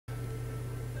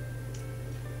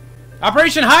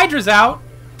Operation Hydra's out!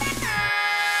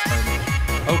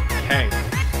 Okay.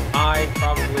 I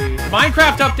probably...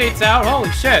 Minecraft update's out, holy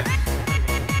shit!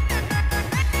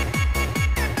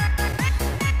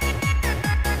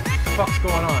 What the fuck's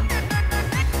going on?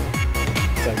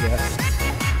 I guess.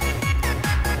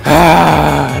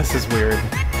 Ah, this is weird.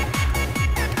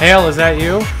 Hale, is that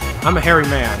you? I'm a hairy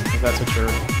man, if that's what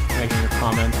you're making your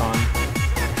comment on.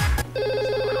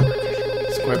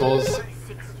 Squiggles.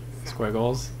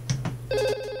 Squiggles.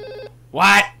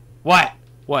 What? What?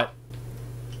 What?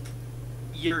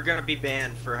 You're gonna be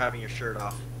banned for having your shirt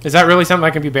off. Is that really something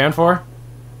I can be banned for?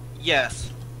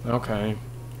 Yes. Okay.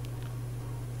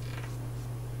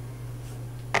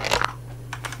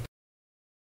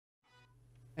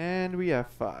 And we have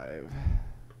 5.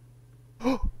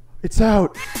 It's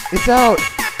out! It's out!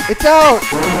 It's out!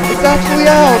 It's actually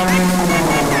out!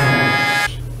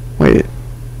 Wait.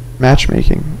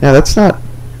 Matchmaking. Yeah, that's not...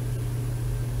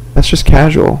 That's just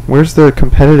casual. Where's the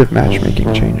competitive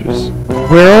matchmaking changes?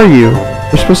 Where are you?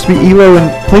 There's supposed to be ELO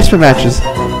and placement matches.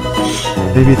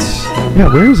 Maybe it's... Yeah,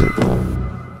 where is it?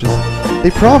 They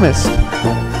promised!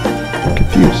 I'm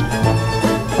confused.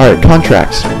 Alright,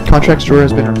 contracts. Contracts drawer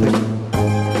has been replaced.